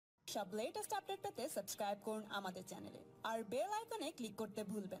সব latest update পেতে subscribe করুন আমাদের চ্যানেলে আর বেল আইকনে ক্লিক করতে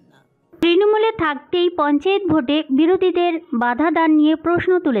ভুলবেন না। তৃণমূলে থাকতেই পঞ্চায়েত ভোটে বিরোধীদের বাধা দান নিয়ে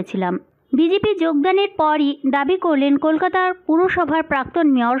প্রশ্ন তুলেছিলাম। বিজেপি যোগদানের পরই দাবি করলেন কলকাতার পুরসভার প্রাক্তন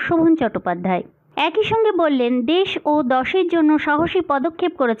মেয়র শোভন চট্টোপাধ্যায়। একই সঙ্গে বললেন, দেশ ও দশের জন্য সাহসী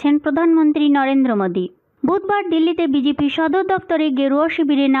পদক্ষেপ করেছেন প্রধানমন্ত্রী নরেন্দ্র মোদী। বুধবার দিল্লিতে বিজেপি সদর দপ্তরে গেরুয়া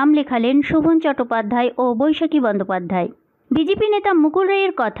শিবিরে নাম লেখালেন শোভন চট্টোপাধ্যায় ও বৈশাখী বন্দ্যোপাধ্যায়। বিজেপি নেতা মুকুল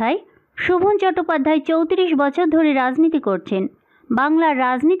রায়ের কথায়, শোভন চট্টোপাধ্যায় 34 বছর ধরে রাজনীতি করছেন। বাংলার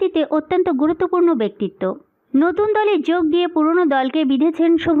রাজনীতিতে অত্যন্ত গুরুত্বপূর্ণ ব্যক্তিত্ব। নতুন দলে যোগ দিয়ে পুরনো দলকে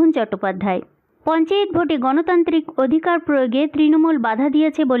বিঁধেছেন শোভন চট্টোপাধ্যায়। পঞ্চায়েত ভোটে গণতান্ত্রিক অধিকার প্রয়োগে তৃণমূল বাধা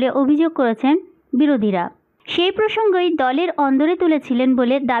দিয়েছে বলে অভিযোগ করেছেন বিরোধীরা। সেই প্রসঙ্গই দলের অন্দরে তুলেছিলেন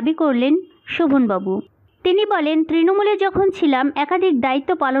বলে দাবি করলেন শোভনবাবু। তিনি বলেন, তৃণমূলে যখন ছিলাম একাধিক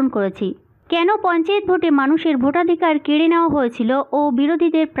দায়িত্ব পালন করেছি। কেন পঞ্চায়েত ভোটে মানুষের ভোটাধিকার কেড়ে নেওয়া হয়েছিল ও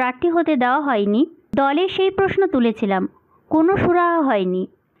বিরোধীদের প্রার্থী হতে দেওয়া হয়নি, দলে সেই প্রশ্ন তুলেছিলাম। কোনো সুরাহা হয়নি।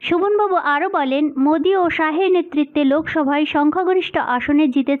 শোভনবাবু আরও বলেন, মোদী ও শাহের নেতৃত্বে লোকসভায় সংখ্যাগরিষ্ঠ আসনে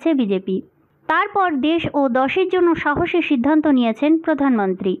জিতেছে বিজেপি। তারপর দেশ ও দশের জন্য সাহসী সিদ্ধান্ত নিয়েছেন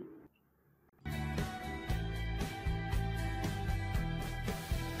প্রধানমন্ত্রী।